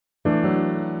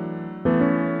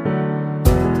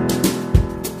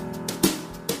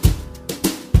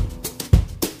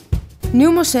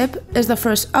PneumoSIP is the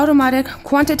first automatic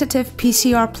quantitative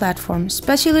PCR platform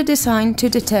specially designed to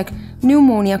detect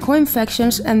pneumonia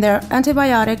co-infections and their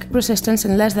antibiotic resistance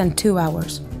in less than 2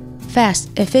 hours. Fast,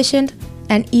 efficient,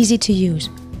 and easy to use.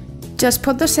 Just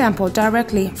put the sample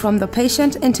directly from the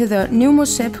patient into the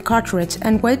PneumoSIP cartridge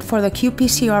and wait for the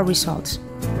qPCR results.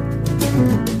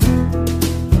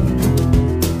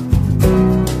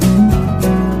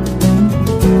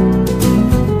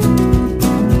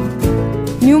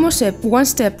 PneumoSIP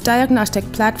one-step diagnostic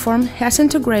platform has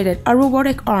integrated a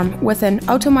robotic arm with an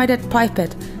automated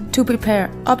pipette to prepare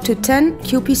up to 10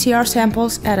 qPCR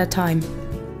samples at a time.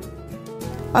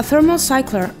 A thermal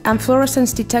cycler and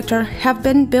fluorescence detector have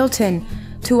been built in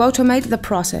to automate the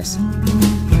process.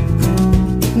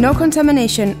 No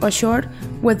contamination assured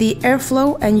with the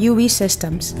airflow and UV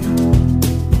systems.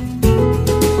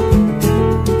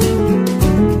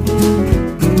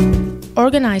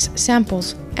 Organize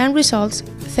samples and results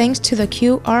thanks to the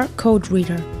QR code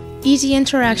reader. Easy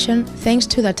interaction thanks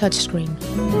to the touchscreen.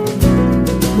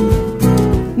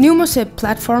 PneumoSIP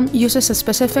platform uses a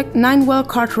specific 9-well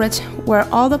cartridge where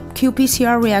all the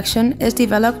qPCR reaction is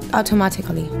developed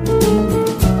automatically.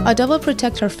 A double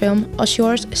protector film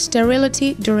assures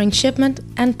sterility during shipment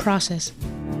and process.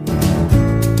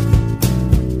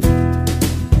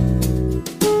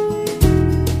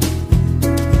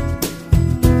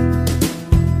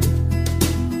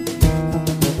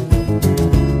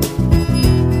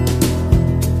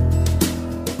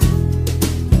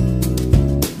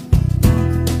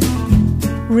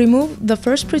 Remove the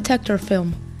first protector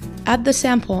film. Add the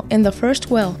sample in the first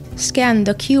well. Scan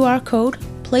the QR code,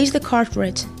 place the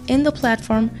cartridge in the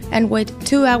platform, and wait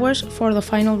 2 hours for the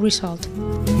final result.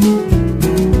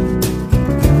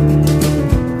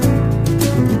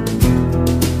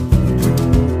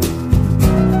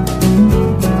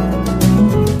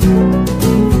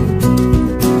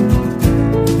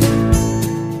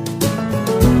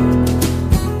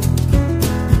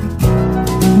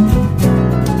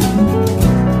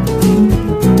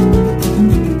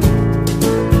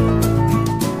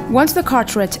 Once the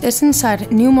cartridge is inside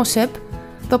PneumoSIP,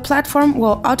 the platform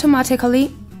will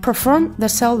automatically perform the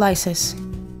cell lysis.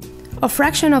 A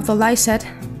fraction of the lysate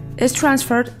is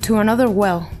transferred to another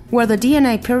well, where the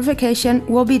DNA purification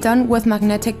will be done with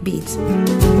magnetic beads.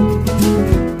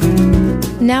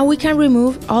 Now we can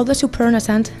remove all the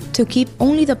supernatant to keep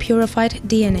only the purified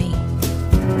DNA.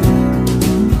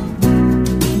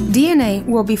 DNA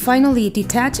will be finally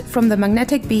detached from the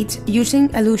magnetic beads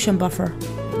using elution buffer.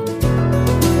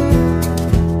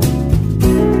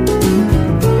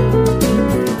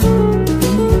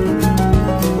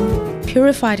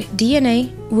 Purified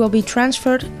DNA will be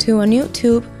transferred to a new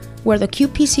tube where the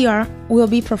qPCR will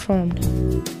be performed.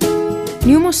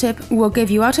 PneumoSIP will give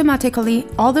you automatically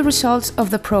all the results of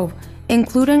the probe,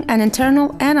 including an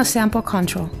internal and a sample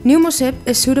control. PneumoSIP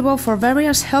is suitable for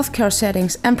various healthcare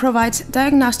settings and provides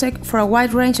diagnostic for a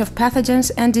wide range of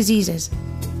pathogens and diseases.